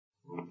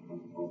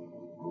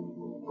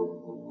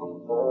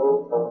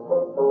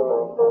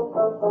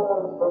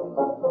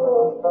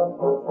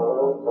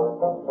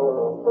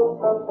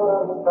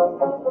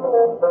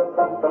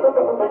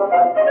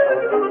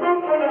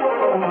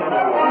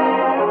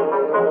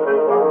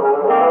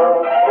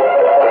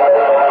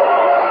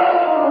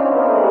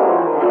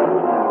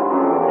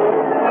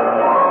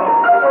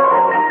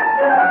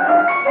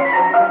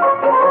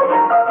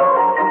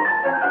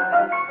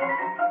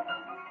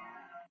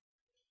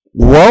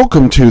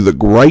Welcome to the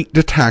Great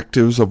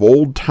Detectives of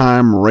Old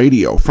Time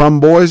Radio. From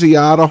Boise,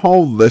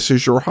 Idaho, this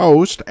is your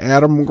host,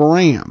 Adam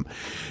Graham.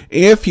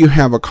 If you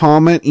have a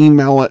comment,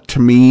 email it to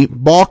me,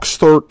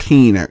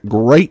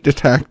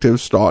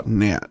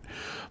 box13@greatdetectives.net.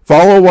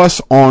 Follow us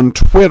on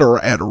Twitter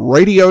at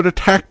Radio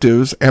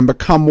Detectives and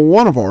become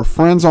one of our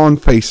friends on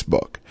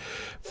Facebook.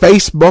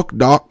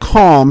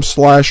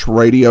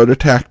 Facebook.com/Radio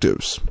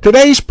Detectives.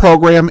 Today's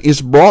program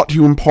is brought to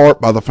you in part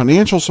by the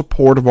financial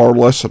support of our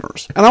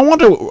listeners. And I want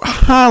to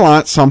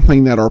highlight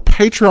something that our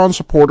Patreon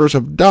supporters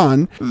have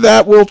done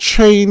that will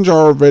change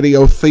our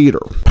video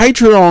theater.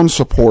 Patreon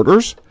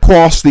supporters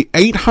crossed the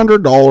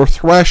 $800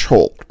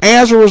 threshold.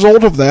 As a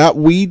result of that,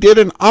 we did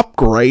an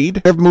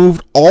upgrade, have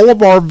moved all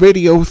of our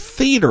video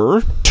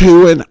theater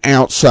to an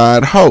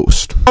outside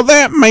host. What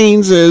that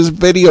means is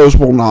videos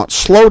will not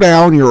slow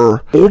down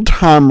your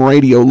old-time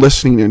radio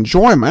listening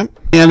enjoyment.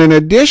 And in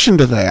addition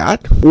to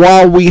that,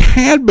 while we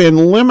had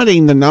been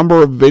limiting the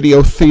number of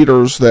video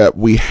theaters that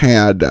we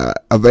had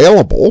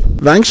available,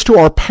 thanks to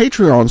our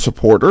Patreon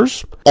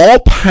supporters, all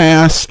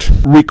past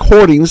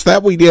recordings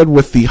that we did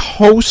with the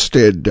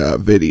hosted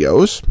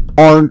videos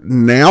are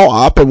now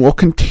up and will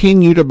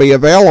continue to be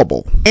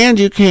available. And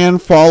you can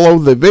follow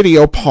the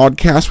video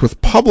podcast with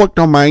public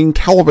domain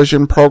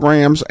television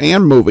programs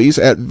and movies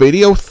at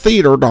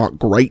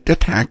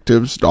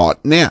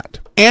videotheater.greatdetectives.net.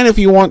 And if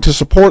you want to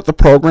support the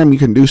program, you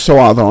can do so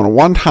either on a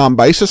one-time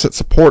basis at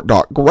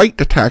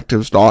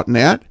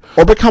support.greatdetectives.net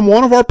or become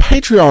one of our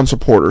Patreon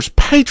supporters,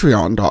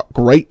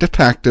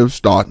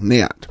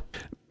 patreon.greatdetectives.net.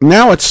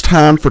 Now it's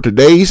time for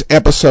today's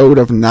episode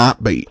of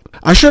Nightbeat.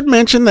 I should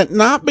mention that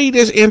Nightbeat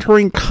is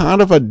entering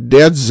kind of a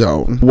dead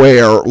zone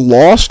where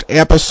lost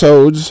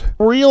episodes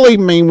really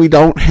mean we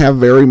don't have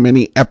very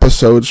many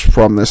episodes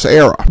from this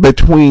era.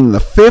 Between the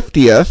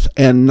 50th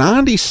and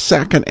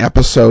 92nd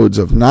episodes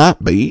of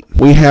Nightbeat,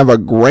 we have a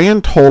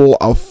grand total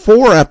of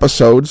 4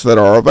 episodes that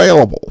are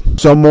available,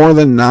 so more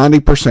than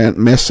 90%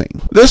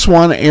 missing. This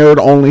one aired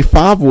only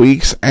 5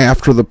 weeks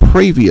after the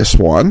previous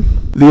one.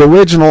 The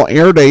original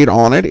air date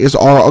on it is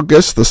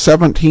August the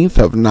 17th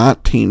of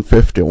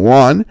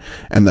 1951,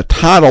 and the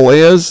title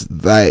is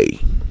They.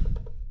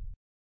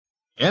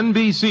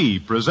 NBC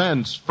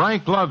presents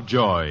Frank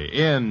Lovejoy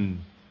in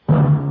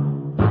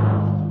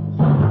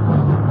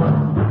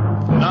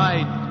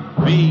Night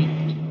Beat.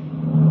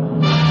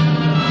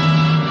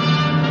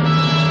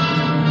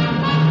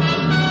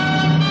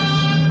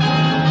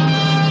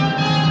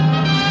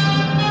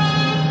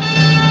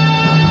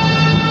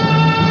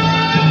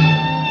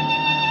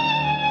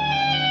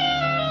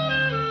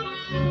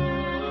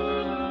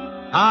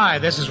 Hi,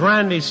 this is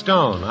Randy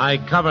Stone. I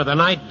cover the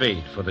night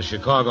beat for the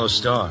Chicago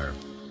Star.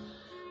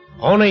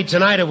 Only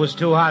tonight it was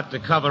too hot to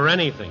cover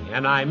anything,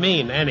 and I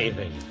mean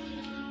anything.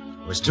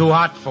 It was too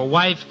hot for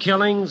wife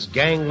killings,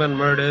 gangland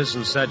murders,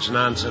 and such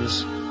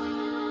nonsense.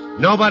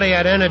 Nobody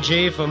had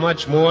energy for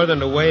much more than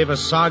to wave a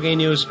soggy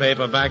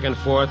newspaper back and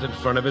forth in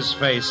front of his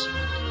face.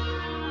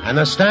 And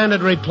the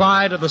standard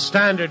reply to the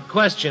standard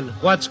question,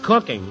 what's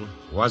cooking,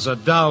 was a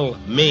dull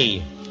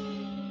me.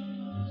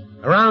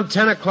 Around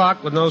 10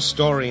 o'clock, with no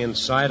story in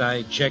sight,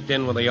 I checked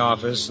in with the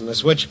office, and the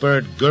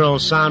switchbird girl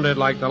sounded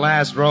like the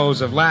last rose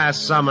of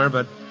last summer,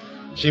 but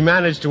she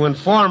managed to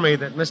inform me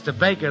that Mr.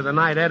 Baker, the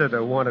night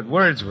editor, wanted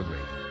words with me.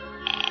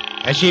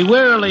 As she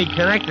wearily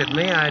connected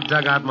me, I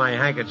dug out my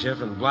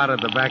handkerchief and blotted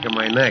the back of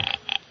my neck.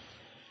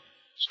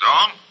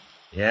 Stone?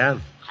 Yeah?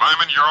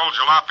 Climb in your old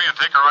jalopy and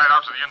take a ride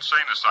out to the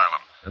insane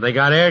asylum. Have they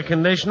got air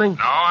conditioning?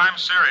 No, I'm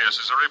serious.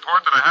 There's a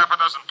report that a half a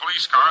dozen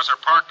police cars are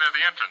parked near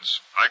the entrance.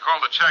 I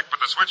called to check,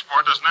 but the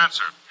switchboard doesn't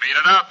answer. Beat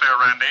it out there,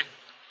 Randy.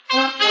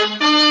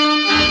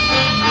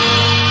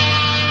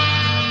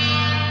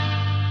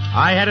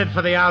 I headed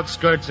for the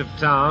outskirts of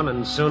town,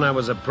 and soon I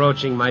was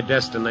approaching my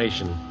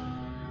destination.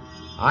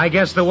 I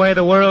guess the way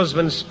the world's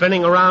been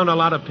spinning around, a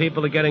lot of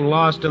people are getting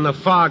lost in the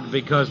fog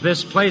because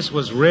this place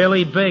was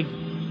really big.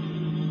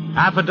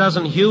 Half a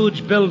dozen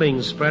huge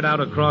buildings spread out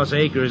across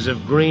acres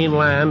of green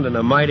land and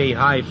a mighty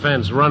high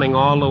fence running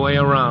all the way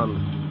around.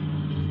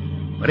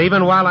 But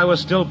even while I was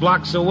still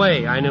blocks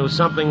away, I knew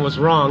something was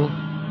wrong.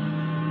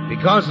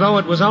 Because though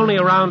it was only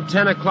around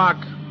 10 o'clock,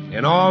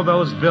 in all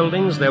those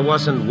buildings there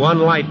wasn't one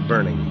light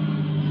burning.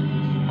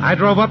 I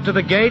drove up to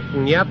the gate,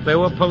 and yep, there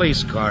were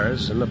police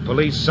cars, and the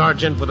police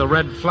sergeant with a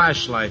red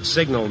flashlight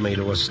signaled me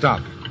to a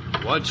stop.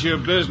 What's your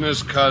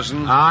business,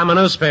 cousin? I'm a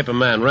newspaper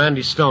man,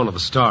 Randy Stone of the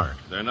Star.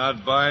 They're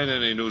not buying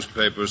any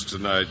newspapers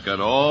tonight. Got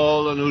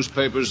all the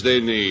newspapers they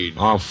need.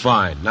 Oh,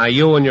 fine. Now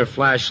you and your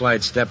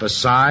flashlight step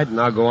aside,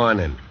 and I'll go on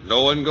in.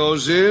 No one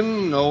goes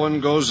in, no one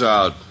goes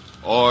out.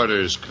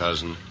 Orders,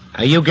 cousin.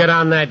 Now you get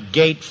on that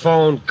gate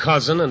phone,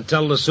 cousin, and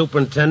tell the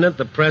superintendent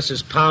the press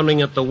is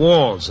pounding at the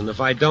walls, and if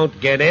I don't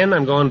get in,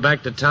 I'm going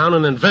back to town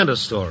and invent a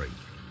story.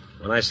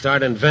 When I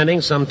start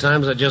inventing,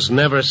 sometimes I just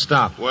never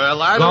stop.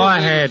 Well, I Go don't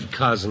ahead,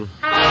 cousin.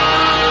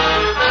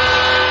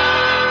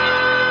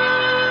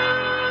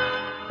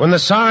 When the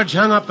Sarge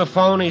hung up the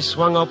phone, he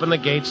swung open the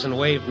gates and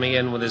waved me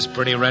in with his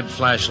pretty red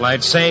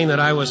flashlight, saying that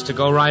I was to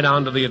go right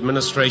on to the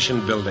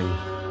administration building.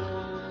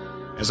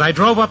 As I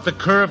drove up the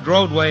curved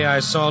roadway, I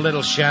saw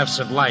little shafts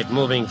of light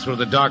moving through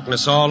the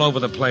darkness all over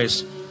the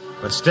place,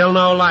 but still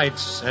no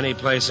lights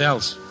anyplace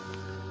else.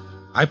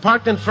 I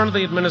parked in front of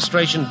the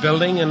administration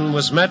building and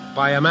was met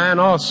by a man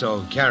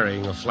also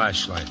carrying a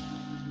flashlight.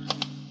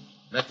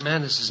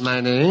 McManus is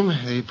my name,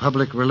 the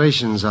public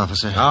relations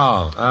officer.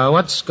 Oh,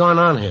 what's going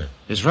on here?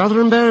 It's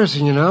rather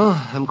embarrassing, you know.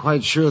 I'm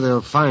quite sure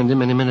they'll find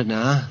him any minute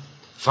now.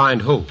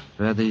 Find who?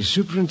 The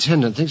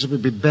superintendent thinks it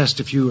would be best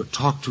if you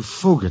talk to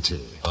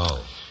Fogarty.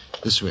 Oh.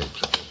 This way,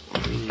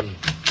 please.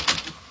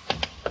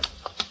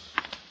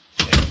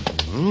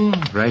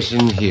 Right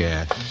in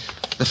here.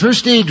 The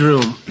first aid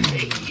room.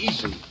 Hey,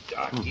 easy,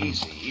 Doc.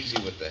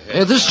 Easy with the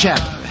head. This chap,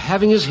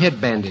 having his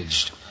head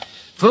bandaged.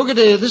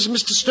 Fogarty, this is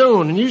Mr.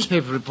 Stone, a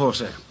newspaper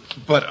reporter.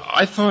 But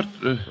I thought...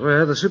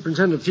 Well, the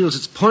superintendent feels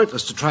it's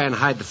pointless to try and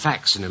hide the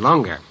facts any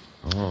longer.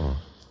 Oh.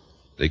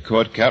 They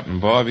caught Captain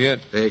Bob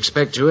yet? They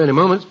expect to any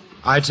moment.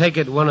 I take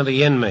it one of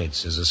the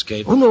inmates has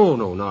escaped. Oh,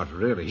 no, not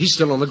really. He's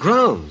still on the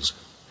grounds.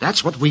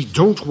 That's what we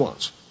don't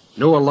want.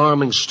 No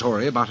alarming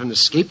story about an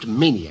escaped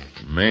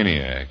maniac.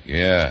 Maniac,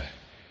 yeah.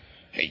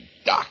 Hey,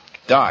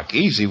 Doc,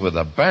 easy with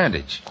a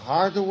bandage.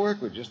 Hard to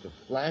work with just a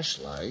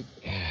flashlight.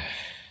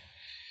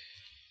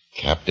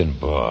 Captain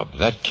Bob,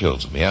 that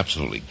kills me,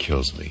 absolutely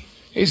kills me.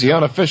 He's the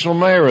unofficial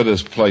mayor of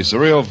this place, a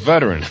real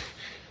veteran.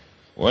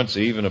 Once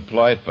he even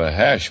applied for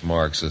hash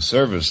marks at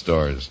service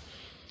stores.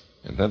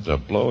 And then to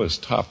blow his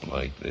top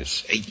like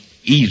this. Hey,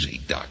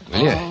 easy, Doc,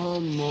 will you?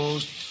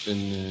 Almost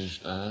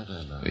finished.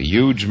 A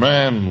huge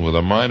man with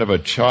the mind of a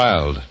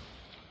child.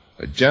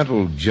 A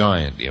gentle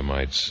giant, you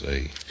might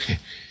say.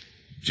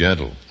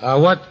 Gentle.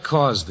 What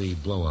caused the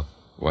blow-up?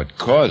 What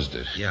caused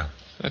it? Yeah.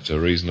 That's a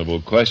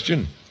reasonable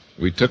question.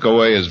 We took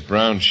away his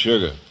brown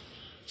sugar.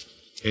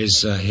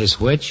 His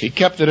which? He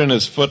kept it in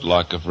his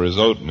footlocker for his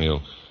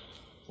oatmeal.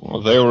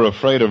 Well, they were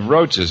afraid of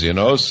roaches, you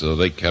know, so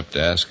they kept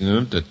asking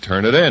him to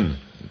turn it in.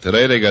 And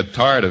today they got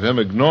tired of him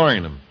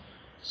ignoring them.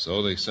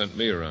 So they sent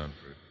me around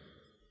for it.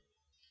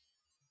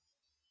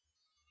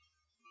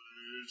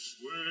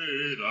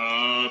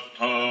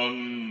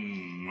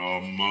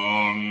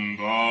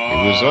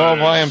 He was all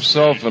by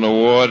himself in a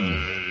ward,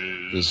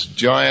 this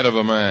giant of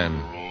a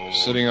man,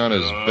 sitting on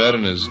his bed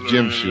in his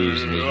gym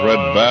shoes and his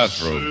red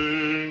bathrobe.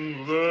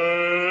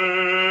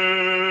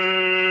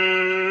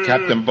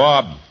 Captain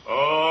Bob.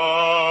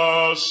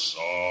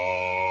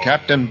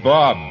 Captain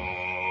Bob.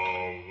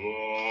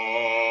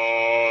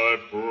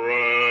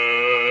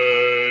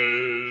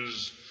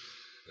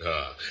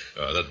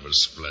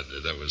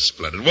 That was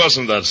splendid.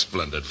 Wasn't that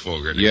splendid,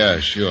 Fogarty? Yeah,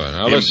 sure.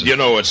 Now listen. You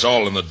know, it's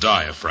all in the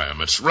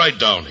diaphragm. It's right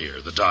down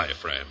here, the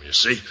diaphragm, you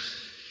see.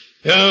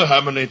 Yeah,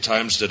 how many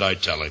times did I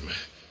tell him?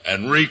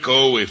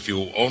 Enrico, if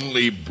you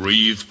only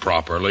breathed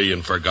properly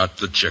and forgot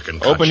the chicken...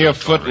 Open your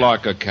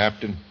footlocker,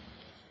 Captain.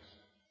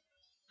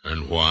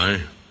 And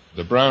why?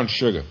 The brown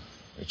sugar.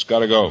 It's got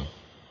to go.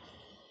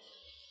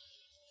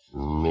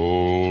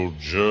 Slow,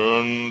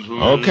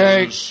 gentle,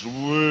 Okay.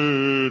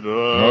 Sweet.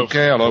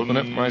 Okay, I'll open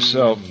it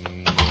myself.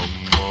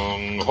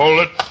 Hold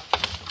it.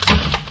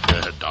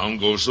 Yeah, down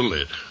goes the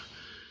lid.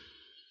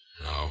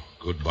 Now,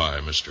 goodbye,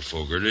 Mr.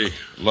 Fogarty.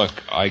 Look,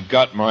 I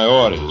got my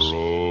orders.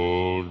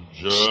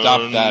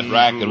 Stop that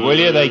racket, will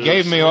you? They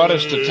gave me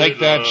orders to take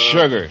that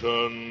sugar.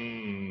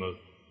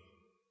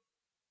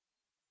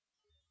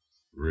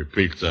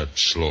 Repeat that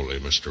slowly,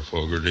 Mr.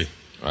 Fogarty.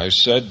 I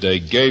said they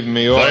gave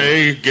me orders.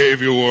 They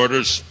gave you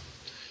orders.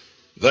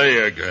 They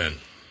again.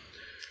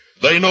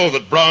 They know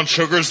that brown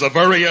sugar's the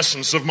very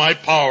essence of my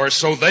power,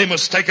 so they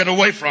must take it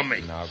away from me.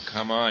 Now,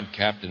 come on,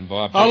 Captain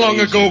Bob. How long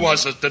ago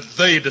was it that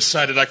they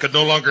decided I could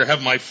no longer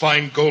have my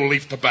fine gold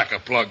leaf tobacco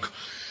plug?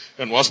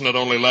 And wasn't it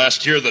only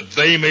last year that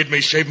they made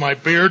me shave my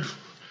beard?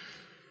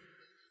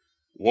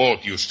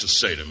 Walt used to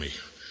say to me,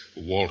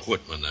 Walt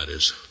Whitman, that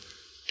is,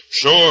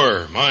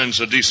 sure, mine's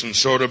a decent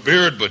sort of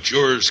beard, but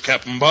yours,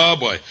 Captain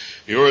Bob, why,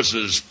 yours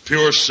is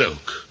pure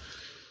silk.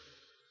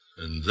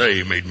 And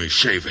they made me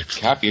shave it.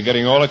 Cap, you're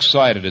getting all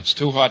excited. It's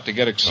too hot to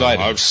get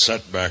excited. I've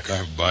sat back.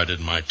 I've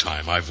bided my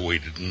time. I've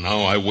waited, and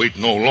now I wait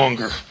no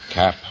longer.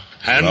 Cap,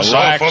 Hands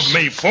relax. off of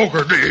me,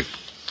 Fogarty.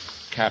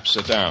 Cap,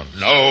 sit down.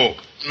 No.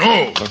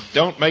 Look,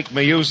 don't make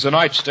me use the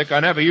nightstick.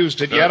 I never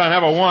used it yet. I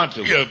never want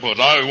to. Yeah,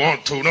 but I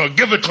want to. Now,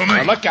 give it to me.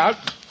 Now, look out.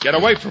 Get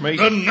away from me.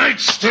 The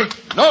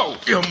nightstick. No.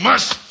 You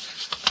must.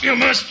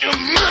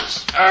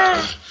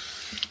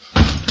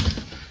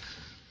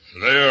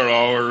 Their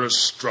hour is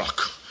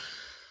struck.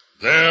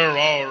 Their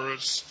hour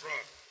is struck.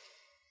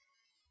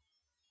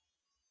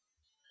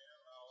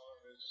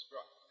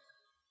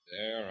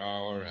 Their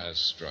hour has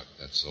struck.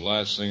 That's the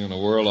last thing in the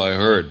world I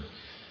heard.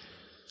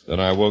 Then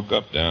I woke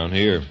up down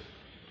here.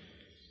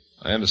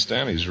 I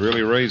understand he's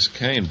really raised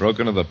Cain,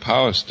 broke into the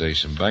power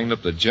station, banged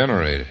up the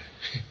generator.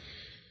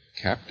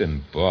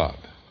 Captain Bob.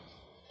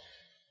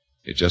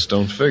 You just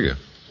don't figure.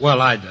 Well,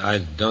 I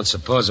don't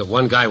suppose that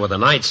one guy with a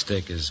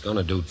nightstick is going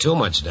to do too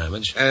much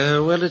damage.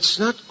 Well, it's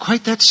not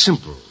quite that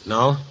simple.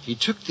 No? He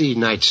took the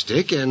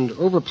nightstick and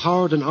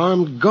overpowered an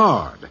armed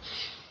guard.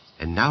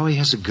 And now he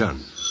has a gun.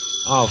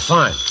 Oh,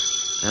 fine.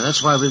 And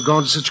that's why we've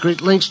gone to such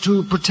great lengths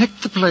to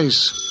protect the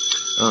place.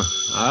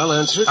 I'll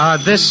answer it.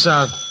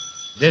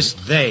 This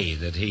they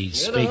that he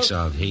speaks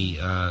of, he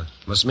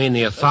must mean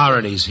the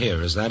authorities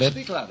here. Is that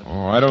it?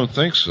 Oh, I don't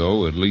think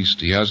so. At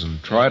least he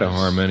hasn't tried to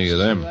harm any of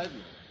them.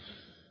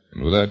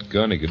 And with that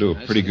gun, he could do a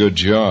pretty good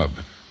job.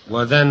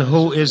 Well, then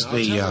who is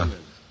the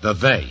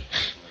they?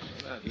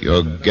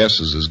 Your guess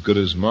is as good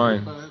as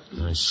mine.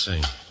 I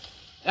see.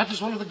 That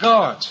was one of the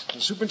guards. The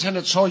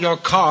superintendent saw your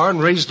car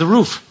and raised the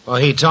roof. Well,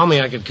 he told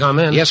me I could come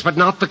in. Yes, but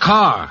not the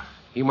car.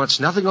 He wants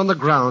nothing on the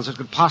grounds that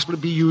could possibly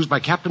be used by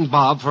Captain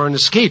Bob for an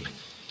escape.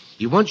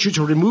 He wants you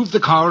to remove the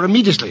car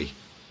immediately.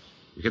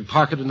 You can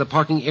park it in the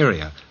parking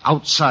area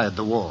outside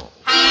the wall.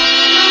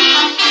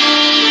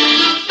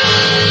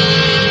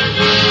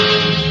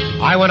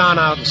 I went on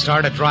out and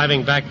started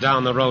driving back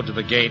down the road to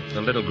the gate.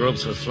 The little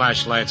groups with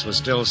flashlights were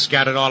still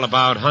scattered all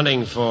about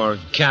hunting for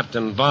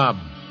Captain Bob.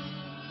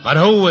 But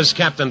who was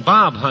Captain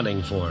Bob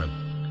hunting for?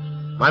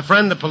 My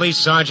friend, the police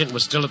sergeant,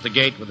 was still at the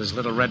gate with his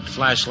little red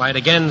flashlight,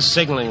 again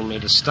signaling me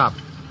to stop.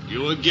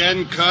 You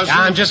again, cousin?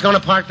 Yeah, I'm just going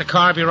to park the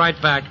car. Be right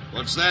back.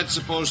 What's that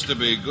supposed to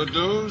be? Good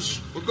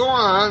news? Well, go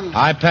on.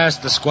 I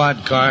passed the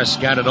squad car,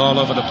 scattered all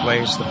over the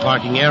place. The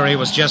parking area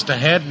was just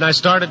ahead, and I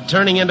started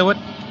turning into it.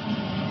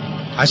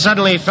 I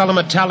suddenly felt a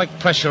metallic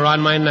pressure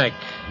on my neck,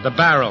 the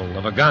barrel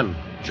of a gun.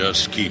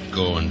 Just keep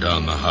going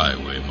down the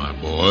highway, my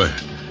boy,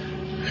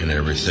 and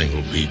everything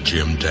will be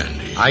Jim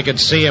Dandy. I could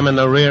see him in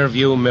the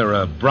rear-view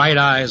mirror, bright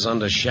eyes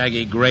under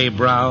shaggy gray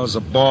brows,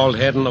 a bald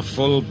head and a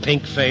full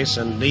pink face,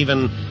 and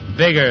even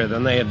bigger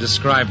than they had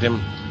described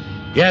him.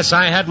 Yes,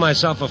 I had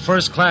myself a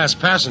first-class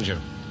passenger,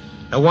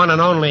 the one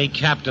and only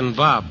Captain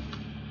Bob.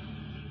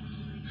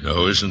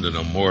 Now, isn't it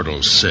a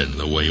mortal sin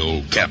the way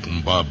old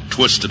Captain Bob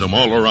twisted him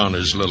all around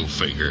his little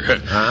finger?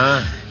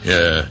 Uh-huh.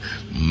 Yeah,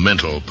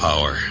 mental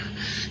power.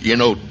 You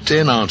know,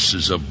 10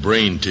 ounces of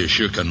brain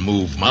tissue can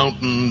move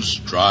mountains,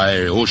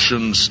 dry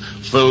oceans,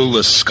 fill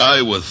the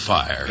sky with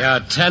fire. Yeah,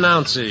 10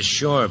 ounces,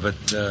 sure,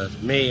 but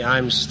me,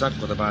 I'm stuck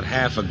with about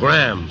half a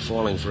gram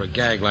falling for a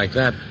gag like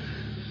that.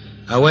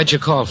 Where'd you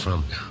call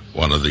from?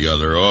 One of the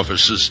other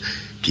officers,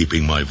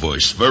 keeping my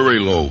voice very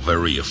low,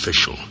 very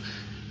official.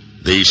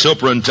 The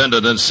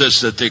superintendent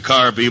insists that the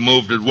car be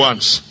moved at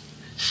once.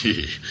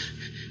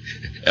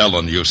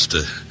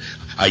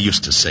 I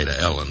used to say to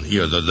Ellen,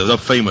 you're the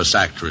famous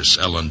actress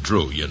Ellen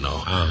Drew, you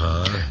know.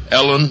 Uh-huh.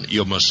 Ellen,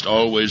 you must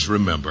always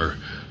remember,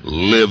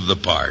 live the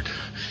part.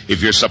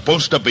 If you're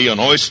supposed to be an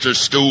oyster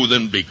stew,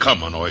 then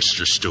become an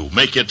oyster stew.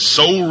 Make it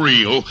so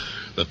real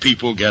that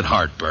people get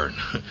heartburn.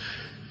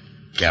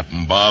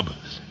 Captain Bob,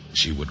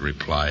 she would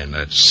reply in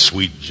that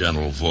sweet,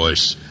 gentle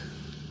voice,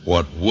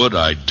 what would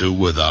I do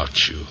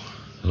without you?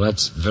 Well,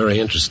 that's very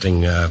interesting.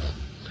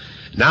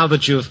 Now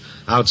that you've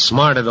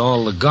outsmarted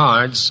all the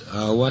guards,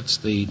 what's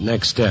the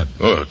next step?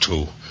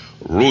 To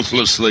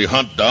ruthlessly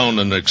hunt down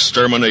and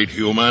exterminate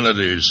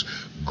humanity's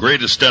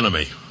greatest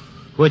enemy.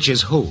 Which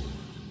is who?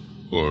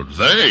 Well,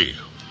 they.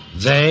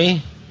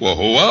 They? Well,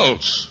 who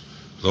else?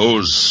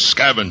 Those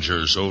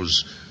scavengers,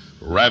 those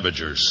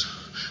ravagers.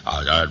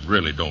 I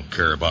really don't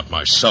care about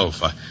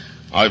myself.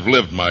 I've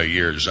lived my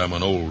years. I'm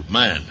an old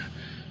man.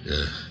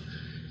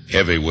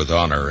 Heavy with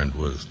honor and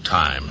with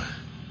time.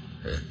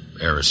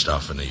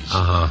 Aristophanes.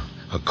 Uh-huh.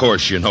 Of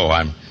course, you know,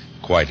 I'm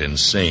quite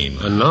insane.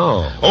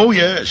 No. Oh,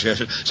 yes.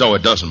 So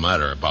it doesn't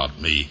matter about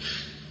me.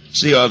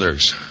 It's the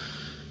others.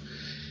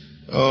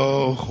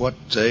 Oh, what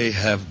they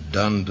have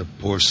done to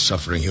poor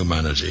suffering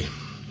humanity.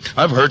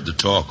 I've heard the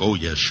talk. Oh,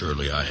 yes,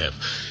 surely I have.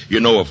 You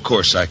know, of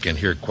course, I can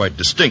hear quite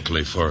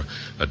distinctly for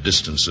a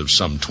distance of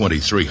some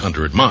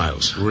 2,300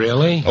 miles.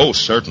 Really? Oh,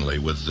 certainly,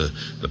 with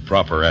the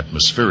proper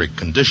atmospheric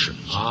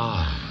conditions.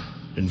 Ah.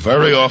 And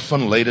very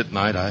often, late at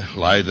night, I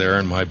lie there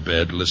in my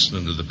bed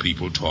listening to the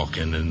people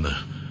talking in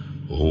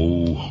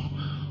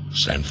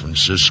San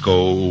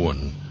Francisco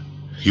and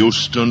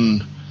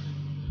Houston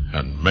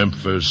and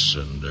Memphis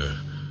and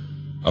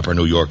upper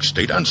New York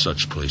State and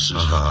such places.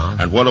 Uh-huh.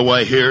 And what do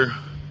I hear?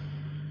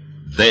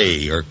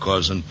 They are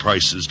causing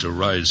prices to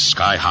rise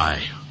sky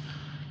high.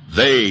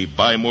 They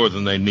buy more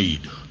than they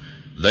need.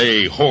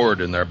 They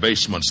hoard in their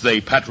basements.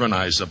 They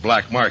patronize the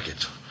black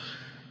market.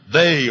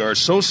 They are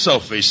so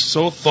selfish,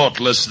 so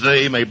thoughtless,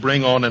 they may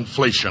bring on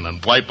inflation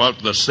and wipe out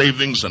the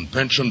savings and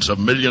pensions of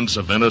millions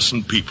of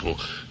innocent people.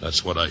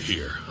 That's what I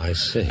hear. I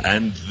see.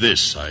 And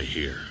this I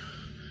hear.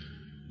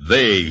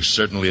 They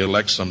certainly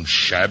elect some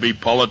shabby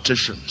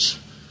politicians.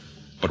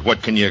 But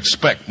what can you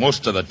expect?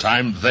 Most of the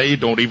time, they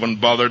don't even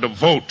bother to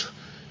vote.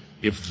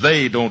 If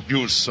they don't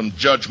use some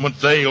judgment,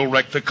 they'll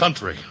wreck the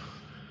country.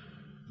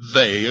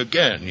 They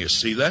again, you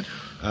see that?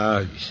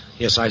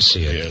 Yes, I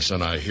see it. Yes,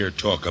 and I hear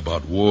talk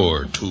about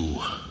war, too.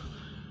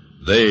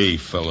 They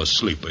fell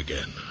asleep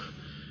again.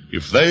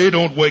 If they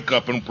don't wake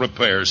up and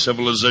prepare,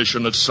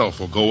 civilization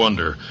itself will go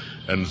under,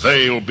 and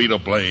they'll be to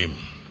blame.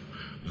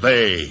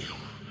 They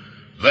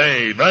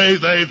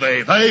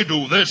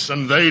do this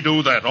and they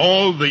do that.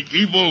 All the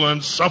evil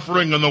and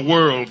suffering in the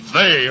world,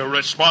 they are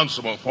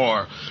responsible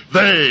for.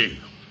 They.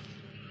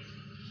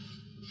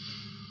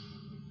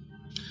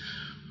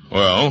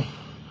 Well,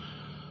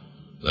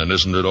 Then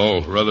isn't it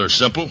all rather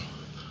simple?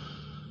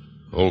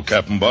 Old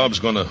Captain Bob's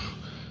going to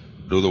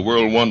do the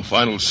world one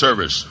final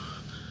service.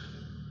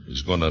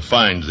 He's going to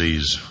find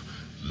these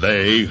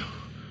they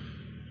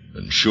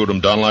and shoot them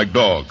down like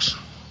dogs.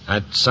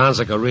 That sounds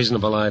like a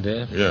reasonable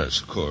idea.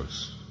 Yes, of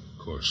course.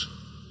 Of course.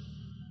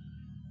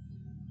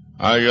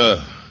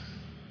 I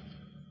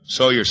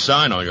saw your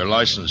sign on your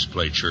license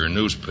plate. You're a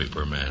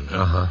newspaper man,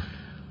 huh? Uh-huh.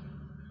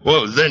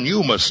 Well, then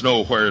you must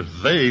know where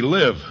they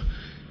live.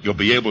 You'll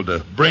be able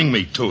to bring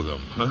me to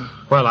them, huh?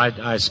 Well,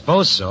 I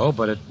suppose so,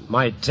 but it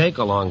might take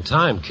a long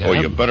time, Cap. Oh,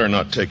 you better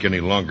not take any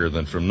longer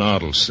than from now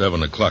till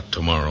 7 o'clock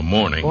tomorrow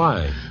morning.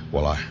 Why?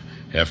 Well, I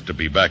have to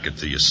be back at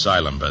the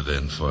asylum by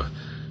then for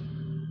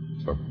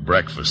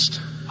breakfast.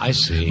 I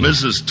see.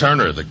 Mrs.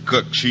 Turner, the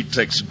cook, she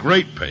takes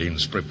great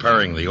pains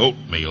preparing the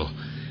oatmeal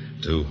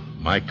to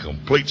my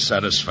complete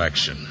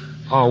satisfaction.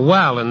 Oh,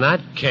 well, in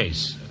that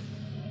case.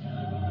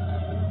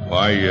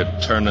 Why are you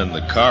turning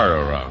the car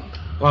around?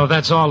 Well,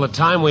 that's all the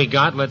time we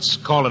got. Let's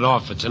call it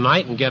off for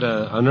tonight and get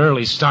an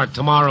early start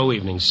tomorrow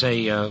evening,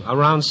 say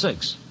around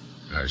 6.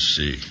 I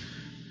see.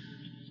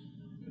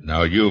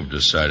 Now you've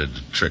decided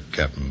to trick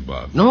Captain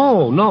Bob.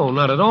 No,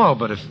 not at all.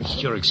 But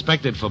if you're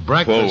expected for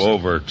breakfast... Pull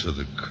over to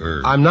the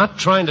curb. I'm not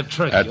trying to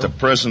trick you. At the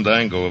present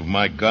angle of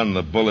my gun,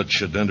 the bullet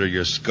should enter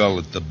your skull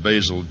at the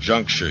basal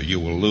juncture. You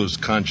will lose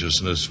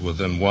consciousness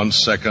within 1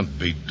 second,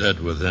 be dead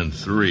within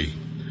 3.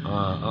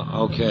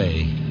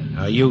 Okay.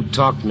 You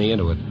talked me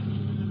into it.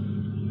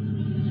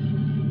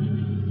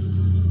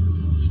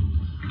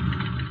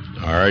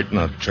 All right,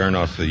 now turn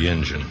off the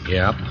engine.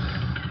 Yep.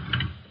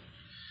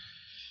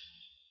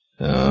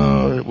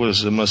 Oh, it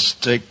was a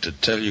mistake to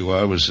tell you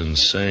I was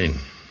insane.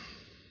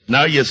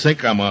 Now you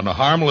think I'm a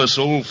harmless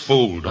old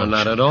fool, don't you?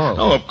 Not at all.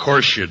 Oh, of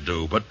course you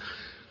do, but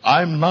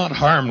I'm not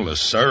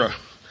harmless, Sarah.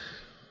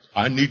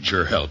 I need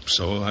your help,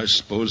 so I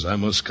suppose I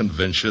must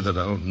convince you that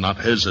I'll not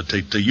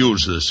hesitate to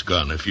use this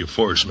gun if you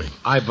force me.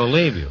 I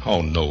believe you.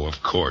 Oh, no,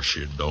 of course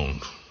you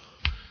don't.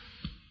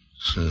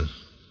 It's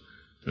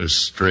a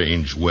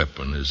strange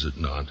weapon, is it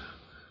not?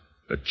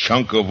 A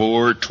chunk of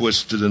ore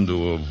twisted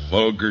into a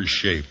vulgar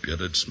shape,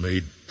 yet it's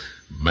made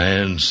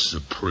man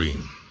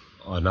supreme.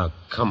 Oh, now,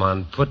 come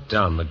on, put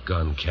down the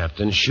gun,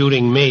 Captain.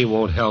 Shooting me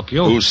won't help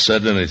you. Who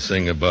said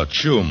anything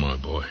about you, my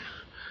boy?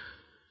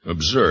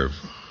 Observe.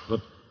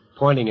 But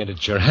pointing it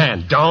at your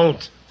hand.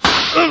 Don't!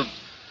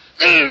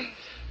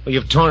 Well,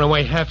 you've torn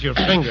away half your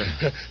finger.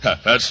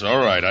 That's all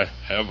right. I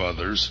have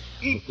others.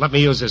 Let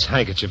me use this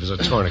handkerchief as a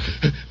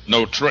tourniquet.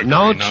 No trickery.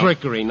 No now.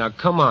 trickery. Now,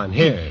 come on,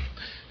 here.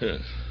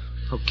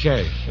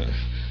 Okay.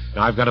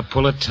 Now, I've got to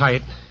pull it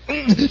tight.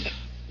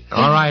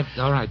 All right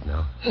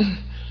now.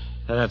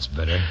 That's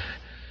better.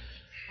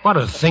 What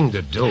a thing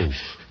to do.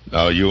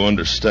 Now, you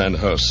understand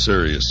how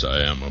serious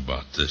I am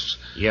about this.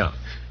 Yeah.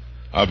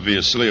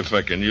 Obviously, if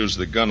I can use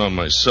the gun on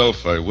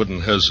myself, I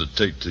wouldn't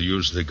hesitate to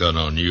use the gun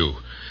on you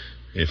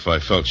if I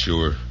felt you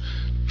were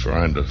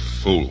trying to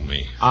fool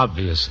me.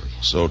 Obviously.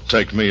 So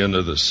take me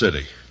into the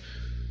city,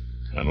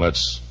 and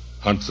let's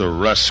hunt the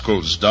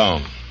rascals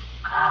down.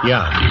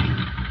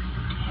 Yeah.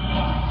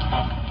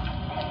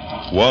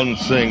 One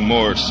thing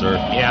more, sir.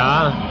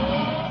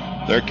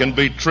 Yeah? There can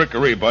be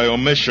trickery by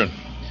omission.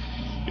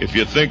 If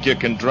you think you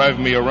can drive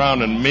me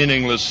around in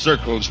meaningless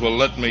circles, well,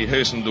 let me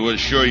hasten to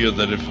assure you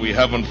that if we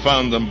haven't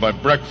found them by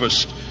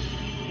breakfast,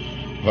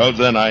 well,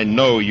 then I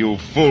know you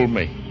fooled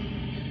me.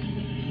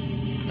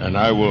 And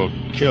I will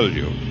kill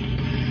you.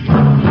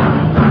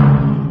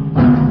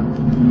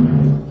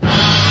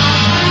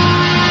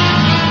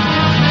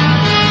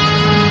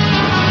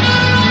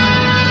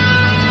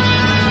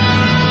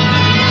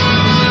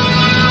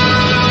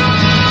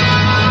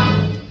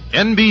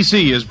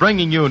 NBC is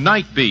bringing you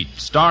Night Beat,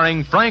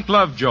 starring Frank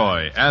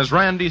Lovejoy as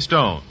Randy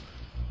Stone.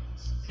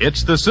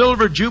 It's the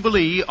Silver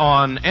Jubilee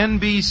on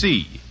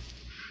NBC.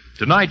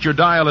 Tonight your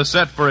dial is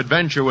set for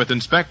adventure with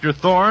Inspector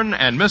Thorne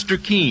and Mr.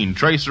 Keene,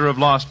 tracer of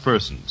lost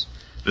persons.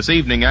 This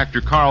evening, actor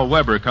Carl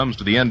Weber comes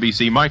to the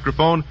NBC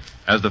microphone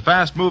as the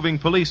fast-moving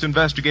police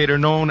investigator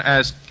known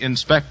as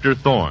Inspector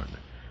Thorne.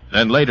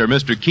 Then later,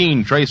 Mr.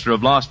 Keene, tracer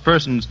of lost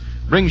persons,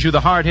 brings you the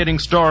hard-hitting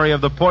story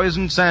of the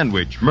poisoned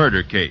sandwich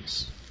murder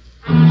case.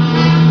 And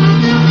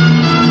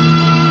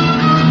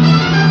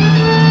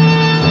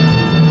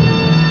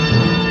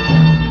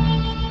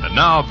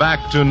now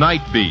back to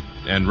Night Beat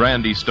and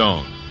Randy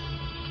Stone.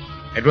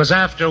 It was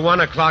after 1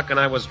 o'clock, and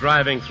I was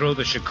driving through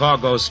the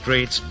Chicago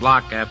streets,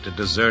 block after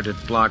deserted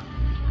block.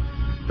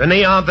 The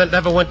neon that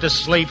never went to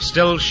sleep,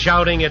 still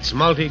shouting its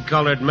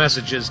multicolored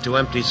messages to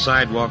empty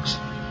sidewalks.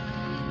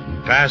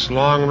 And past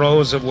long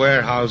rows of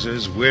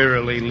warehouses,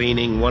 wearily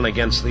leaning one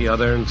against the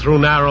other, and through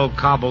narrow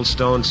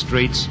cobblestone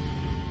streets.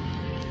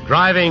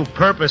 Driving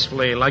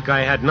purposefully like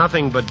I had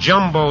nothing but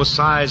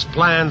jumbo-sized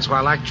plans,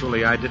 while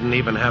actually I didn't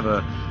even have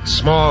a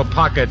small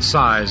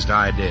pocket-sized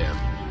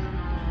idea.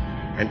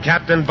 And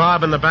Captain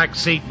Bob in the back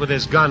seat with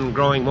his gun,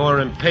 growing more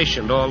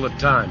impatient all the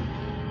time.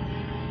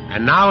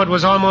 And now it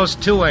was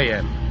almost 2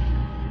 a.m.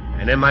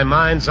 And in my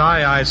mind's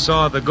eye, I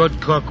saw the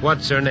good cook,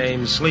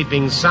 what's-her-name,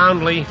 sleeping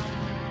soundly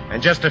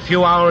and just a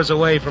few hours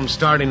away from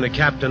starting the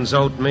captain's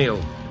oatmeal.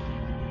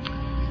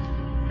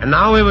 And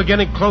now we were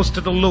getting close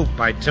to the loop.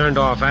 I turned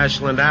off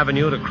Ashland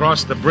Avenue to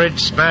cross the bridge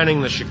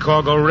spanning the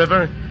Chicago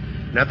River,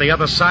 and at the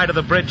other side of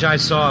the bridge I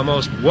saw a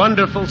most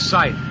wonderful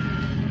sight.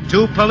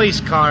 2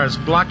 police cars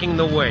blocking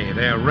the way,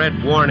 their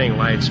red warning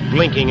lights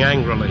blinking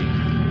angrily.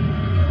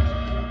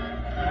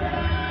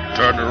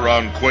 Turn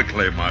around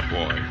quickly, my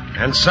boy.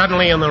 And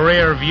suddenly in the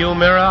rear view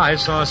mirror, I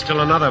saw still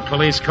another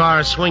police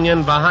car swing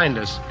in behind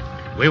us.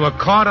 We were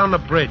caught on the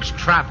bridge,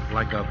 trapped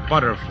like a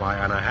butterfly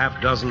on a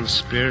half-dozen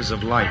spears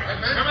of light.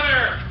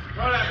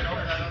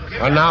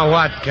 Well, now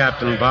what,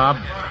 Captain Bob?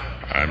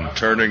 I'm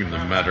turning the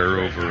matter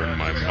over in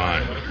my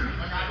mind.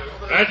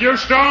 That you,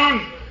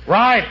 Stone?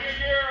 Right.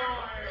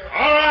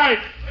 All right.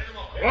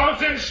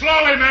 Close in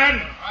slowly,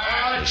 men.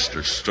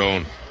 Mr.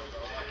 Stone,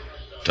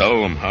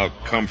 tell them how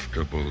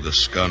comfortable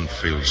this gun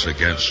feels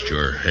against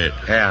your head.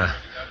 Yeah.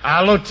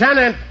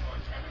 Lieutenant,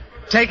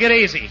 take it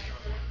easy.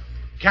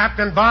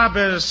 Captain Bob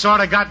has sort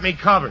of got me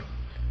covered.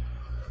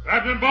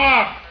 Captain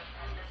Bob,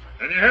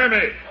 can you hear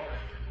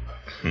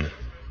me?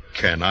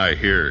 Can I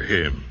hear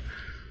him?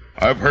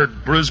 I've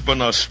heard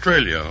Brisbane,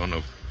 Australia on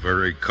a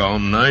very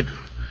calm night.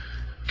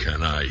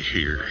 Can I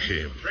hear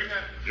him?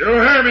 You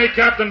hear me,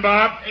 Captain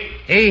Bob?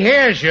 He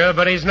hears you,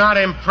 but he's not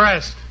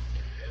impressed.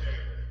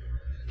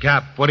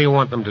 Cap, what do you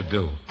want them to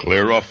do?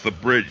 Clear off the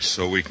bridge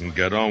so we can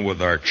get on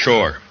with our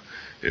chore.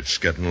 It's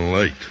getting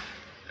late.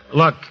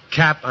 Look,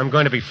 Cap, I'm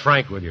going to be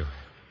frank with you.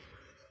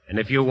 And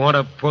if you want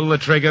to pull the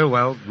trigger,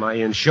 well, my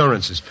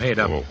insurance is paid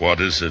up. Well,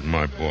 what is it,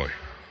 my boy?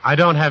 I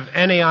don't have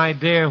any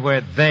idea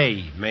where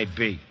they may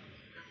be.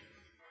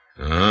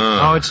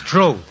 Ah. Oh, it's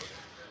true.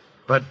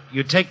 But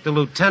you take the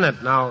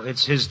lieutenant now,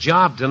 it's his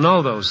job to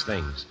know those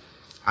things.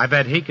 I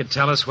bet he could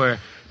tell us where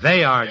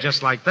they are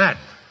just like that.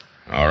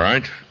 All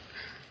right.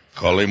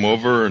 Call him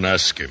over and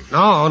ask him.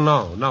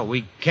 No,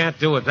 we can't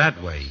do it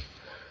that way.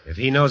 If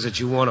he knows that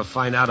you want to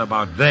find out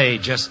about they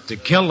just to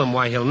kill them,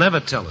 why, he'll never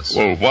tell us.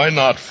 Well, why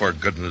not, for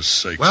goodness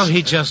sakes? Well,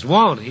 he just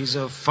won't. He's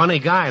a funny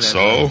guy.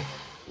 So?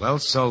 Well,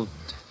 so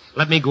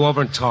let me go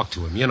over and talk to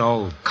him. You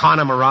know, con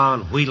him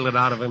around, wheedle it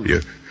out of him.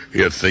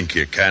 You think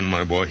you can,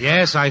 my boy?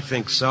 Yes, I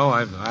think so.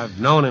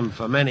 I've known him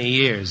for many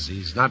years.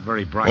 He's not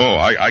very bright. Oh,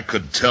 I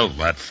could tell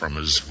that from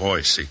his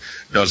voice. He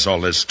does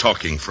all his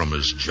talking from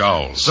his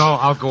jowls. So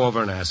I'll go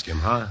over and ask him,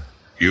 huh?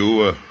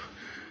 You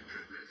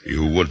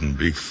wouldn't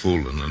be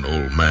fooling an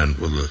old man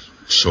with a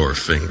sore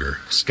finger.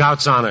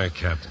 Scout's honor,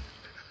 Captain.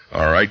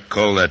 All right,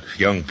 call that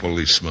young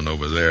policeman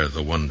over there,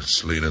 the one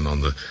that's leaning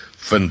on the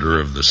fender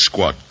of the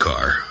squad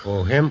car.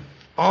 Oh, him?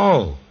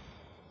 Oh,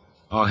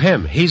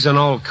 him. He's an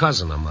old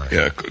cousin of mine.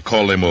 Yeah,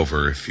 call him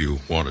over if you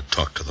want to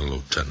talk to the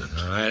lieutenant.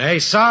 All right. Hey,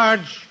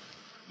 Sarge.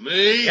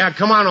 Me? Yeah,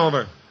 come on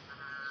over.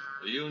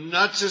 Are you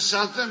nuts or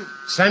something?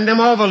 Send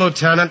him over,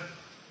 Lieutenant.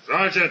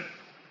 Sergeant,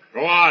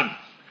 go on.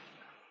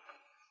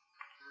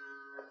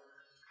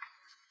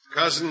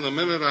 Cousin, the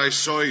minute I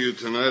saw you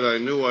tonight, I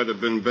knew I'd have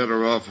been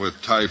better off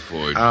with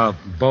typhoid.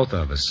 Both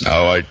of us.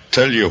 Now, I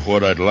tell you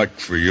what I'd like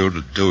for you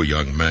to do,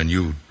 young man.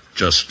 You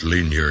just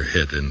lean your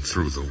head in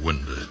through the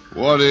window.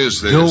 What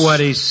is this? Do what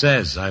he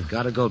says. I've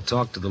got to go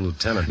talk to the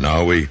lieutenant.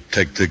 Now we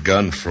take the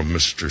gun from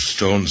Mr.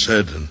 Stone's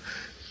head and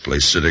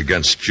place it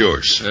against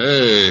yours.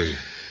 Hey.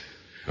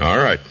 All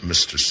right,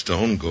 Mr.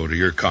 Stone, go to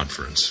your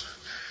conference.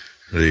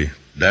 The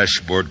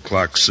dashboard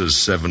clock says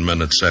 7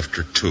 minutes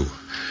after 2.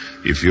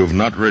 If you've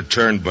not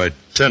returned by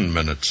 10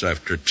 minutes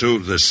after 2,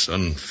 this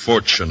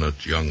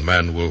unfortunate young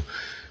man will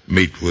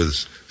meet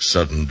with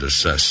sudden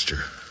disaster.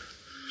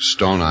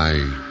 Stone, I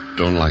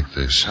don't like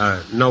this.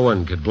 No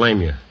one could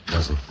blame you,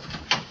 cousin.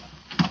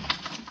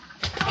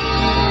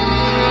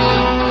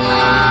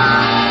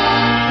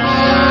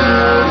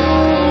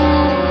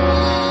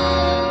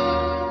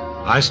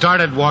 I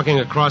started walking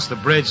across the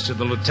bridge to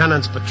the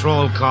lieutenant's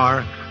patrol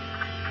car.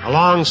 A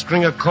long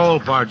string of coal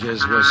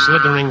barges were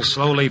slithering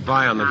slowly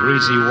by on the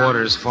greasy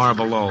waters far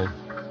below.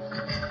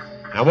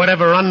 Now,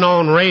 whatever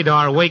unknown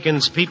radar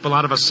wakens people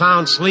out of a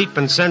sound sleep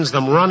and sends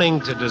them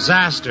running to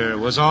disaster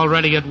was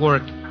already at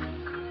work.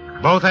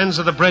 Both ends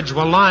of the bridge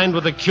were lined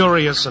with the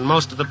curious, and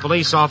most of the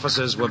police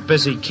officers were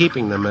busy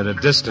keeping them at a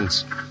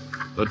distance.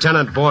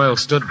 Lieutenant Boyle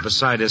stood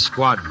beside his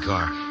squad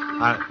car.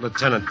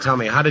 Lieutenant, tell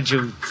me, how did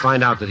you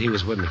find out that he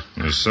was with me?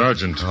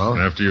 Sergeant, Oh?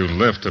 After you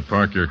left to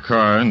park your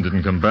car and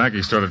didn't come back,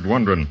 he started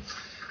wondering.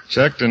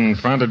 Checked and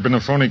found it'd been a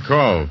phony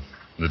call.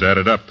 It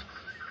added up.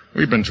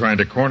 We've been trying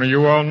to corner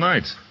you all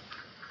night.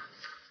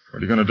 What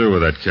are you going to do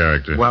with that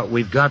character? Well,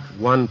 we've got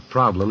one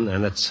problem,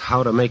 and it's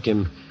how to make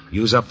him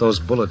use up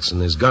those bullets in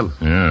his gun.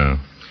 Yeah.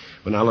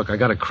 But now, look, I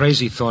got a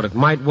crazy thought. It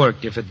might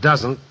work. If it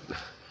doesn't,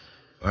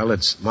 well,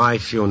 it's my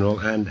funeral,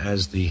 and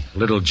as the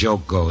little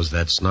joke goes,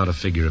 that's not a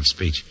figure of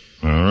speech.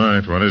 All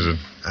right, what is it?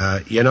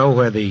 You know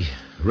where the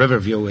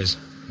Riverview is?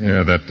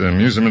 Yeah, that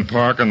amusement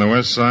park on the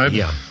west side?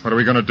 Yeah. What are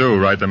we going to do,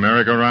 ride the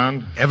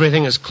merry-go-round?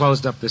 Everything is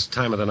closed up this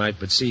time of the night,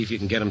 but see if you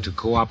can get him to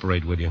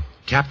cooperate with you.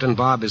 Captain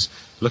Bob is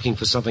looking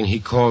for something he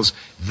calls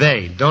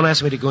they. Don't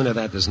ask me to go into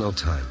that. There's no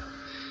time.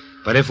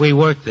 But if we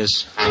work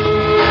this...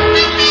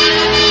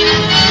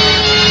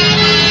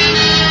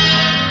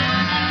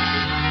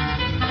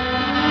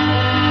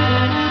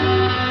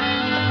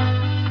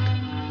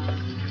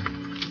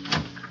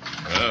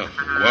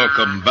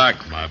 Welcome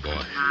back, my boy.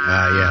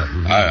 Yeah.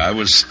 I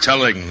was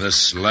telling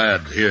this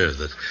lad here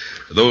that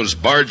those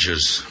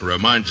barges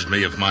reminded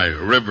me of my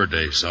river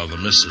days on the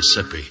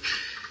Mississippi.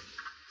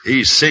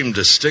 He seemed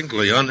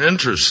distinctly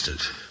uninterested.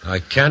 I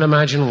can't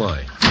imagine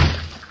why.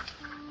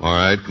 All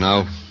right,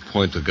 now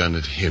point the gun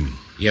at him.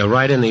 Yeah,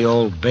 right in the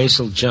old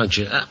basal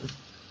junction.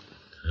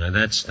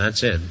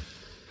 That's it.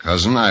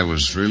 Cousin, I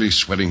was really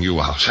sweating you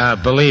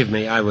out. Believe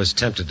me, I was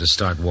tempted to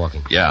start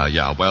walking.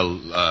 Yeah.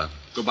 Well,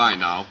 goodbye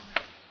now.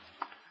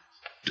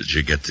 Did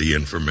you get the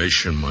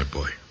information, my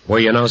boy? Well,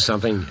 you know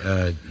something?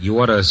 You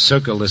ought to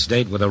circle this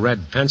date with a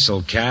red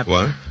pencil, Cap.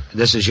 What?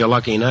 This is your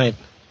lucky night.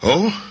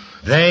 Oh?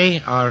 They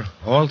are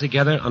all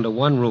together under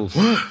one roof.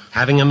 What?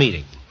 Having a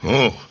meeting.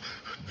 Oh,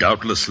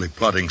 doubtlessly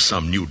plotting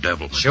some new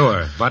devilment.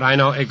 Sure, but I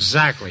know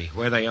exactly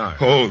where they are.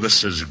 Oh,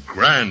 this is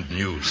grand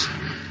news.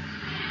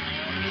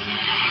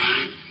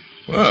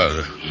 Well,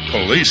 the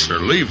police are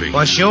leaving.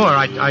 Well, sure.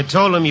 I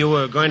told them you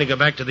were going to go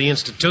back to the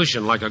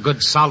institution like a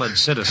good, solid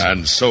citizen.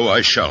 And so I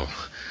shall,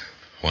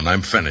 when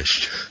I'm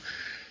finished.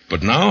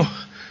 But now,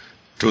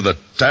 to the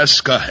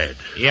task ahead.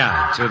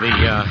 Yeah,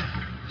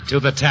 to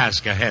the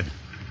task ahead.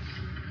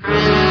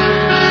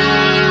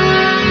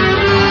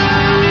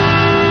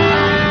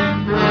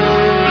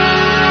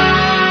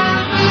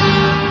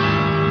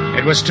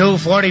 It was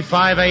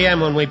 2:45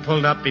 a.m. when we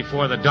pulled up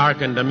before the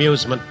darkened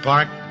amusement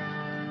park.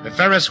 The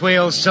Ferris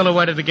wheels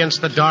silhouetted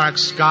against the dark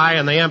sky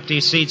and the empty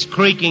seats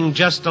creaking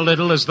just a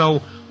little as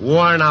though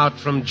worn out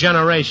from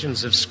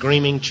generations of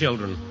screaming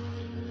children.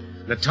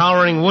 The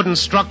towering wooden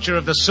structure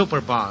of the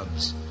Super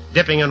Bobs,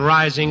 dipping and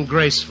rising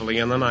gracefully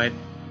in the night.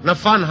 And the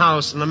fun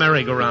house and the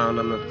merry-go-round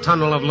and the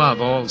tunnel of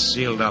love all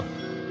sealed up.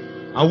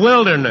 A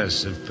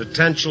wilderness of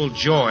potential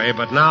joy,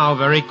 but now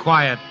very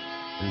quiet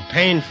and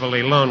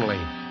painfully lonely.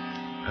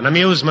 An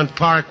amusement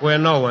park where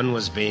no one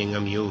was being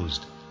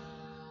amused.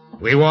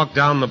 We walked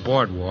down the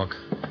boardwalk,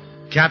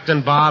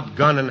 Captain Bob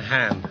gun in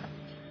hand,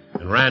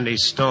 and Randy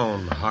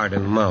Stone heart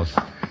in mouth.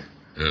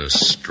 A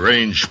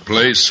strange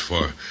place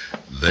for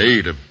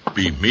they to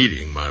be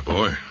meeting, my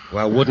boy.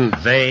 Well,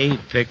 wouldn't they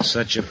pick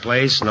such a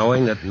place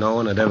knowing that no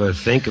one would ever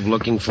think of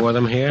looking for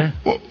them here?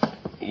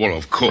 Well,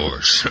 of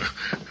course.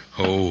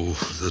 Oh,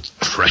 the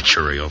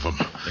treachery of them.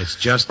 It's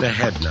just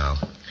ahead now.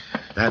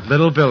 That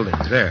little building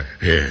there.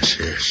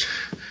 Yes.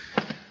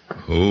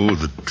 Oh,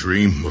 the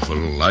dream of a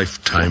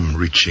lifetime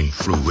reaching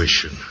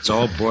fruition. It's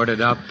all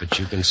boarded up, but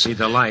you can see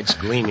the lights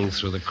gleaming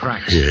through the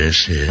cracks.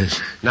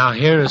 Yes. Now,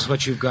 here is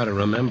what you've got to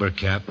remember,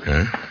 Cap.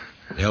 Huh?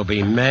 There'll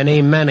be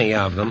many, many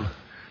of them.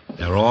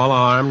 They're all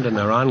armed and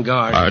they're on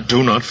guard. I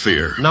do not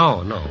fear.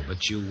 No,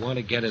 but you want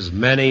to get as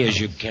many as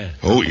you can.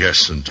 Oh,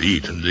 yes,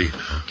 indeed.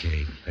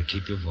 Okay, now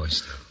keep your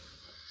voice down.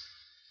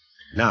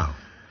 Now,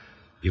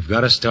 you've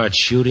got to start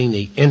shooting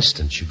the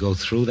instant you go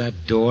through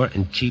that door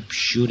and keep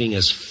shooting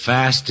as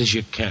fast as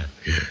you can.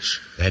 Yes.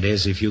 That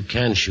is, if you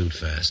can shoot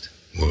fast.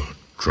 Well,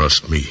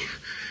 trust me.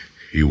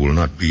 You will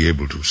not be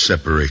able to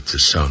separate the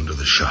sound of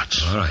the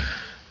shots. All right.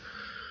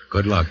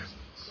 Good luck.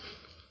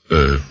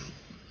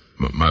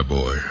 My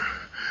boy.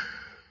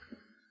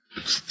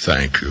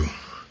 Thank you.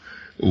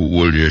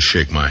 Will you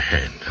shake my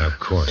hand? Of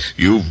course.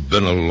 You've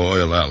been a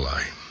loyal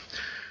ally.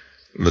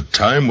 The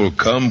time will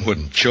come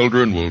when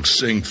children will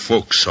sing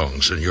folk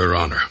songs in your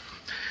honor.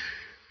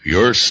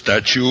 Your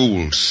statue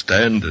will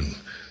stand in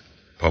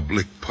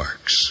public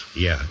parks.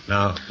 Yeah.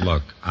 Now,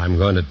 look, I'm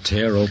going to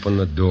tear open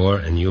the door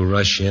and you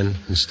rush in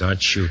and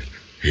start shooting.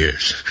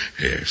 Yes.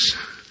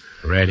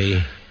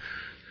 Ready,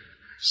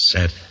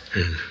 set,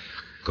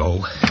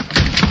 go.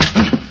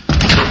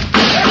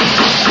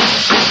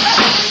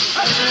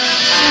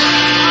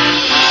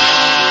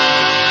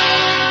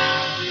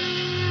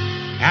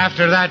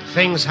 After that,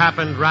 things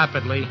happened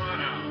rapidly.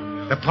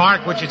 The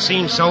park, which had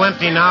seemed so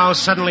empty now,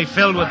 suddenly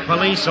filled with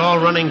police all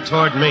running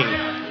toward me.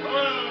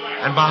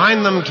 And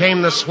behind them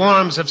came the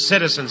swarms of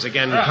citizens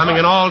again, coming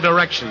in all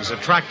directions,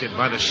 attracted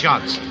by the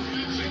shots.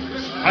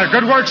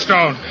 Good work,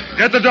 Stone.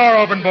 Get the door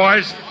open,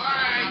 boys.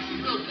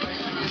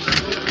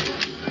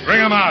 Bring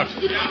them out.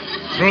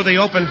 Through the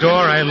open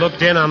door, I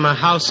looked in on the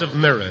House of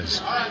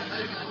Mirrors.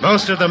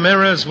 Most of the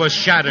mirrors were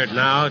shattered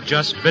now,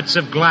 just bits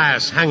of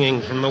glass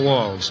hanging from the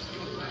walls.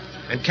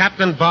 And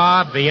Captain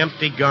Bob, the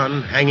empty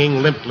gun,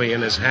 hanging limply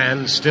in his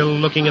hand, still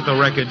looking at the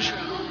wreckage,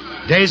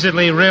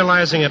 dazedly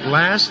realizing at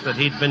last that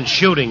he'd been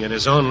shooting at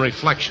his own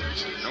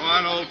reflections. Come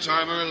on,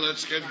 old-timer,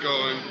 let's get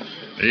going.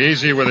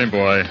 Easy with him,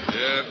 boy.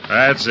 Yeah.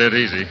 That's it,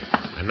 easy.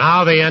 And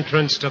now the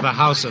entrance to the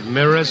House of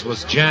Mirrors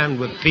was jammed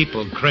with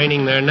people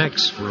craning their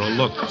necks for a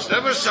look.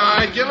 Step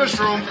aside, give us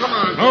room, come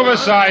on. Move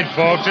aside,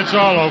 folks, it's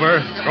all over.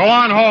 Go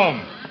on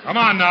home. Come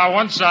on now,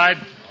 one side.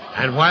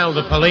 And while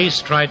the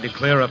police tried to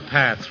clear a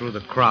path through the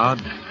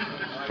crowd,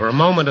 for a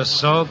moment or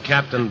so,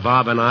 Captain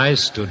Bob and I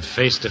stood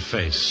face to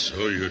face.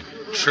 So you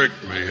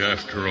tricked me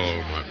after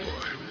all, my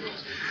boy.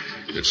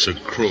 It's a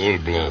cruel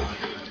blow.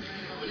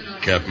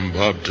 Captain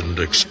Bob didn't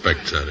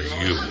expect that of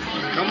you.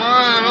 Come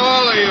on,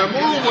 all of you.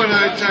 Move when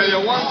I tell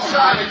you. One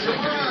side. Come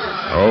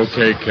on.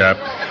 Okay, Cap.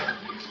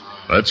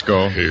 Let's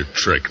go. You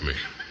tricked me.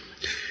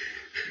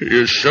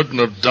 You shouldn't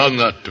have done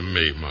that to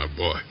me, my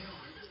boy.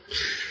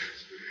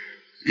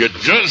 You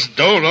just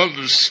don't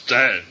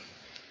understand.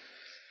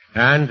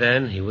 And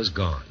then he was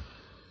gone.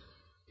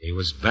 He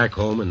was back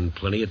home in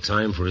plenty of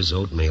time for his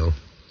oatmeal,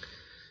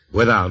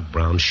 without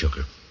brown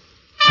sugar.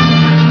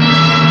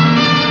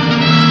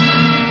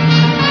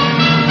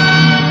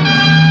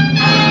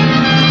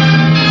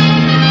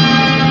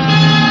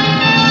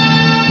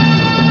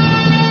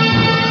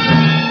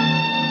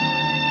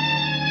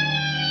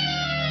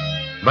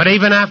 But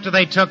even after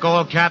they took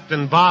old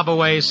Captain Bob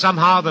away,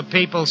 somehow the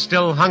people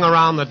still hung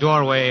around the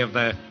doorway of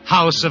the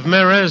House of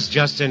Mirrors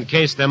just in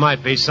case there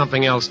might be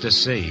something else to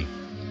see.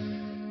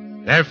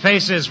 Their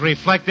faces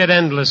reflected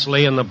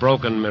endlessly in the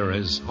broken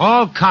mirrors.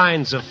 All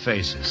kinds of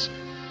faces.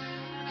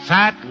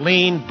 Fat,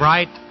 lean,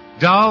 bright,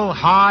 dull,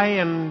 high,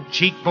 and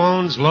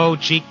cheekbones, low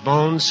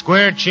cheekbones,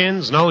 square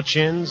chins, no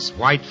chins,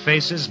 white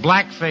faces,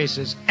 black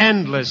faces,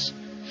 endless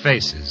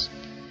faces.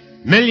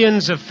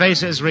 Millions of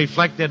faces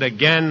reflected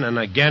again and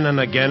again and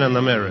again in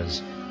the mirrors.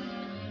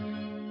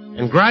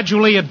 And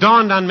gradually it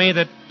dawned on me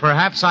that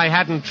perhaps I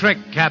hadn't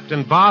tricked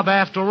Captain Bob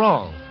after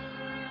all.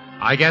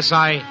 I guess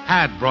I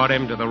had brought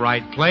him to the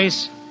right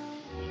place.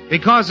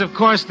 Because, of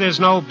course,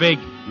 there's no big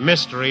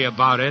mystery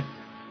about it.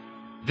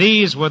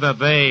 These were the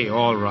they,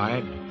 all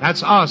right.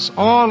 That's us,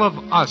 all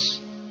of us.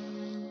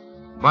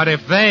 But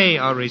if they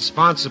are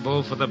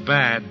responsible for the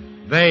bad,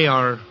 they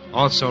are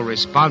also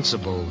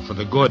responsible for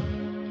the good.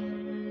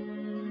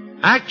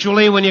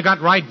 Actually, when you got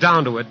right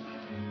down to it,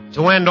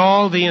 to end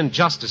all the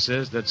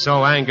injustices that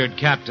so angered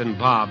Captain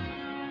Bob,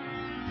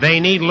 they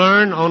need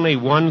learn only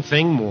one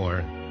thing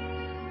more.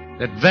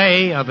 That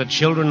they are the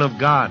children of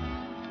God,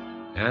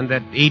 and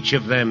that each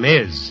of them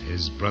is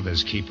his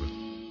brother's keeper.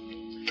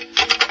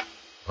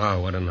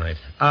 Wow, what a night.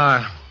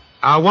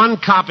 One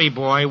copy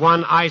boy,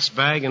 one ice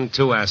bag, and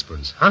 2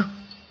 aspirins, huh?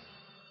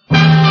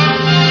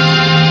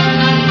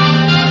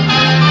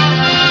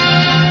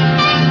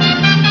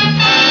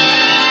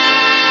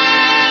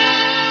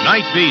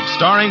 Night Beat,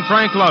 starring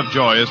Frank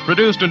Lovejoy, is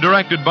produced and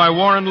directed by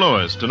Warren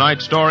Lewis.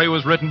 Tonight's story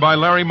was written by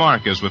Larry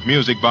Marcus with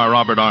music by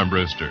Robert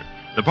Armbruster.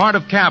 The part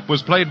of Cap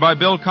was played by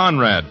Bill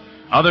Conrad.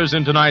 Others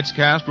in tonight's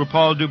cast were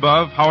Paul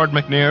Dubove, Howard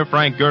McNear,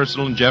 Frank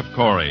Gersel, and Jeff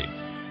Corey.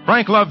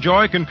 Frank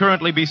Lovejoy can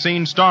currently be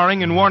seen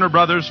starring in Warner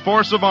Brothers'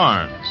 Force of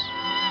Arms.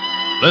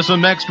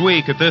 Listen next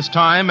week at this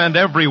time and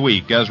every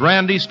week as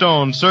Randy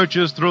Stone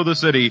searches through the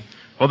city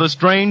for the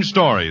strange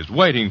stories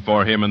waiting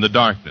for him in the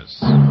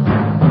darkness.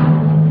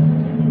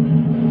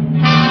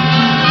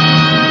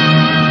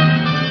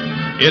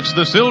 It's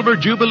the Silver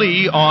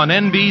Jubilee on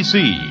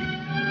NBC.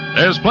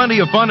 There's plenty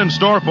of fun in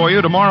store for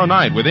you tomorrow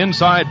night with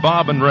Inside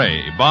Bob and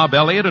Ray. Bob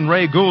Elliott and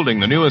Ray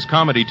Goulding, the newest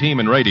comedy team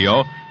in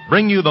radio,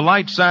 bring you the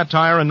light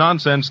satire and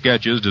nonsense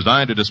sketches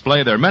designed to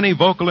display their many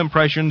vocal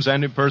impressions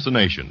and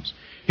impersonations.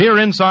 Hear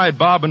Inside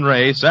Bob and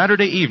Ray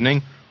Saturday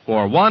evening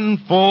for one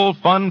full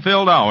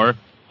fun-filled hour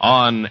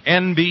on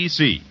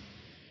NBC.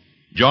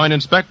 Join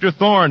Inspector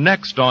Thorne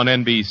next on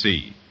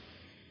NBC.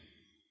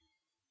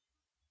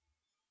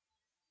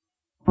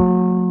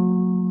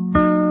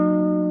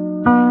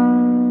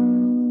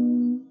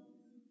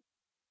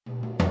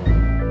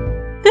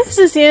 This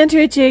is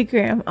Andrea J.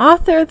 Graham,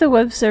 author of the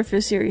Web Surfer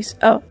series,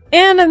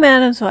 and a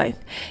Madam's Wife.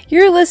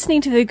 You're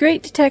listening to the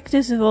Great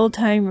Detectives of Old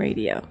Time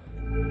Radio.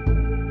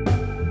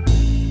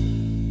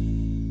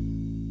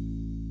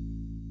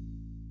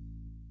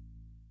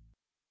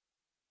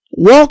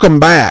 Welcome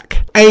back.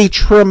 A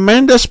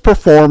tremendous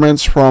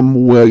performance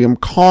from William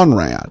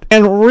Conrad.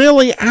 And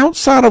really,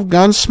 outside of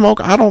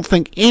Gunsmoke, I don't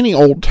think any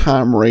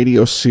old-time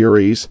radio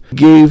series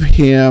gave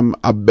him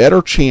a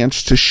better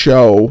chance to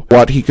show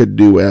what he could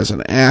do as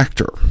an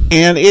actor.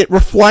 And it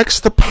reflects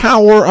the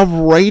power of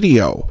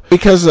radio.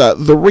 Because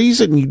the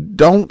reason you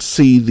don't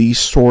see these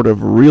sort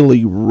of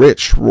really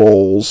rich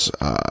roles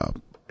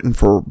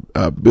for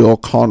Bill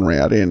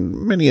Conrad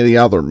in many of the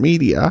other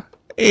media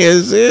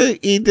is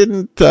he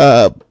didn't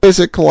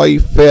physically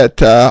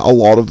fit a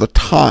lot of the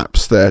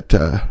types that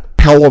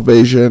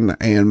television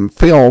and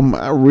film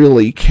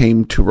really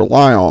came to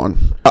rely on.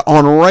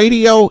 On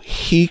radio,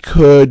 he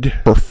could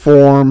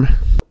perform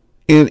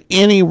in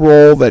any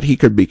role that he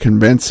could be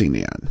convincing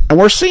in. And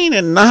we're seeing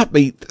in Night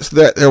Beat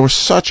that there was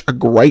such a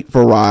great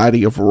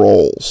variety of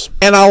roles.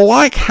 And I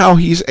like how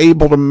he's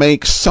able to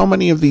make so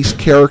many of these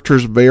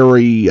characters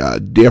very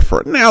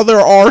different. Now, there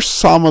are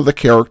some of the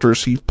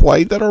characters he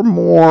played that are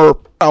more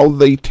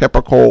the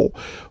typical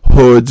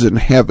hoods and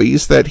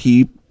heavies that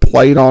he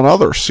played on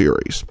other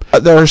series.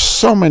 There are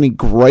so many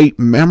great,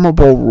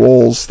 memorable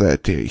roles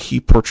that he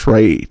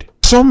portrayed.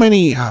 So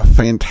many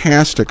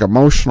fantastic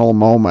emotional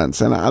moments,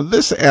 and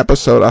this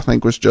episode, I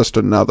think, was just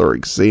another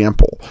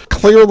example.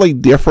 Clearly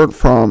different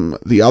from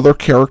the other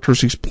characters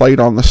he's played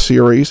on the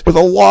series, with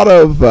a lot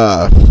of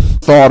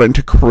thought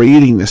into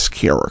creating this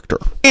character.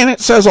 And it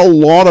says a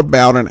lot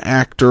about an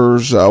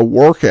actor's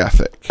work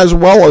ethic, as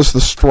well as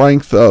the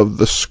strength of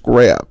the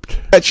script.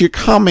 That you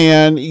come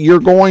in, you're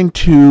going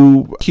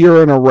to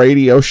hear in a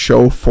radio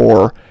show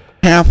for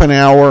half an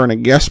hour and a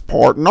guest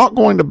part, not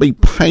going to be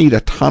paid a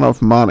ton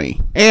of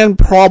money. and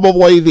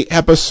probably the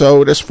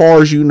episode, as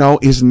far as you know,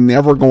 is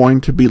never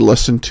going to be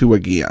listened to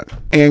again.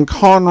 And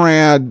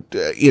Conrad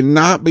in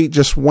Nightbeat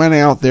just went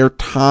out there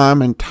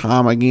time and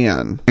time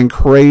again and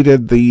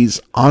created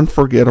these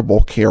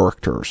unforgettable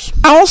characters.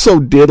 I also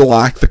did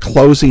like the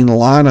closing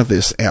line of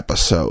this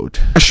episode.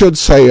 I should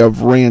say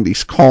of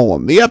Randy's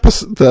column.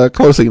 The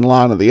closing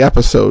line of the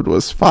episode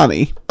was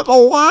funny. The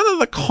line of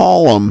the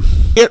column,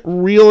 it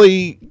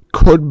really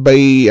could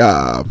be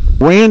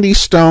Randy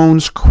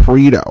Stone's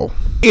credo.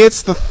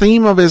 It's the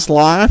theme of his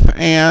life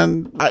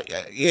and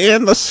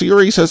the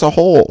series as a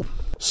whole.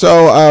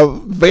 So a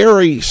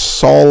very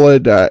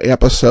solid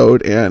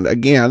episode, and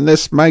again,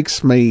 this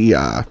makes me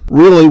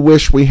really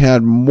wish we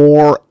had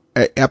more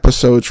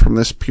episodes from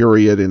this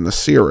period in the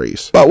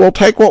series. But we'll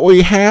take what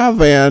we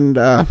have and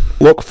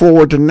look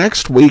forward to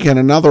next week and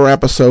another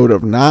episode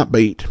of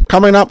Nightbeat.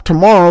 Coming up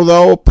tomorrow,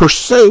 though,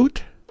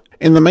 Pursuit.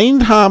 In the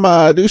meantime,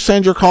 do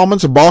send your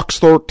comments to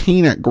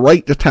box13 at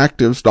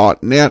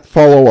greatdetectives.net.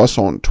 Follow us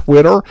on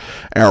Twitter,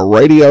 our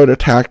Radio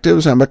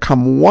Detectives, and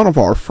become one of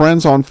our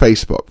friends on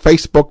Facebook,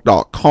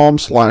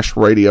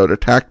 facebook.com/Radio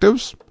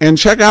Detectives. And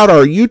check out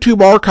our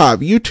YouTube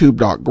archive,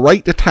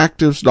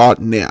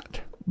 youtube.greatdetectives.net.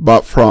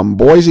 But from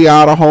Boise,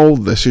 Idaho,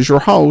 this is your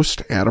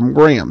host, Adam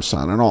Graham,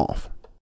 signing off.